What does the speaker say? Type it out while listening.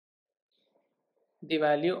the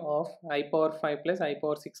value of I power 5 plus I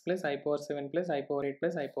power 6 plus I power 7 plus I power 8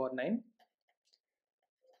 plus I power 9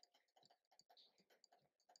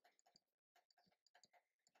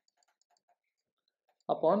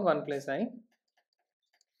 upon 1 plus I.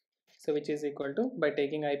 So which is equal to, by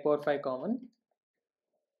taking I power 5 common,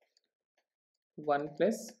 1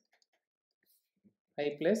 plus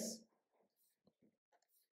I plus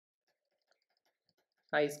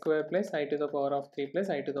I square plus I to the power of 3 plus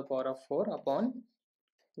I to the power of 4 upon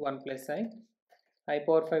 1 plus I. I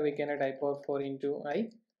power 5 we can add I power 4 into I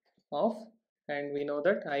of, and we know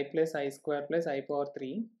that I plus I square plus I power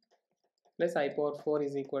 3 plus I power 4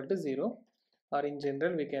 is equal to 0, or in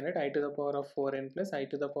general we can add I to the power of 4n plus I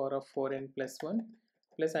to the power of 4n plus 1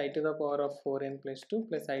 plus I to the power of 4n plus 2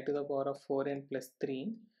 plus I to the power of 4n plus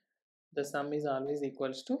 3. The sum is always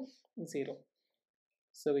equals to 0.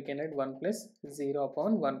 So we can add 1 plus 0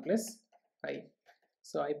 upon 1 plus I.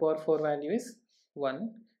 So I power 4 value is 1.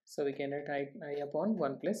 So we can add I upon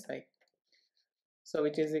 1 plus I. So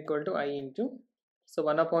which is equal to I into, so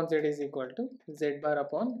 1 upon z is equal to z bar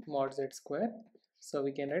upon mod z square. So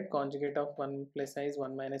we can add conjugate of 1 plus I is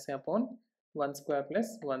 1 minus I upon 1 square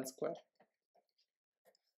plus 1 square.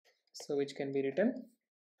 So which can be written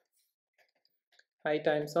I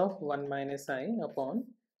times of 1 minus I upon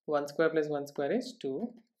 1 square plus 1 square is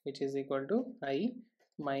 2, which is equal to I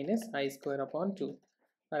minus I square upon 2.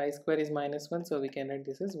 Our I square is minus 1, so we can add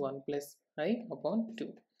this is 1 plus I upon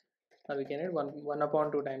 2. Or we can add 1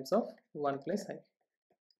 upon 2 times of 1 plus I.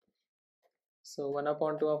 So 1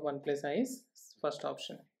 upon 2 of 1 plus I is first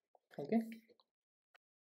option. Okay.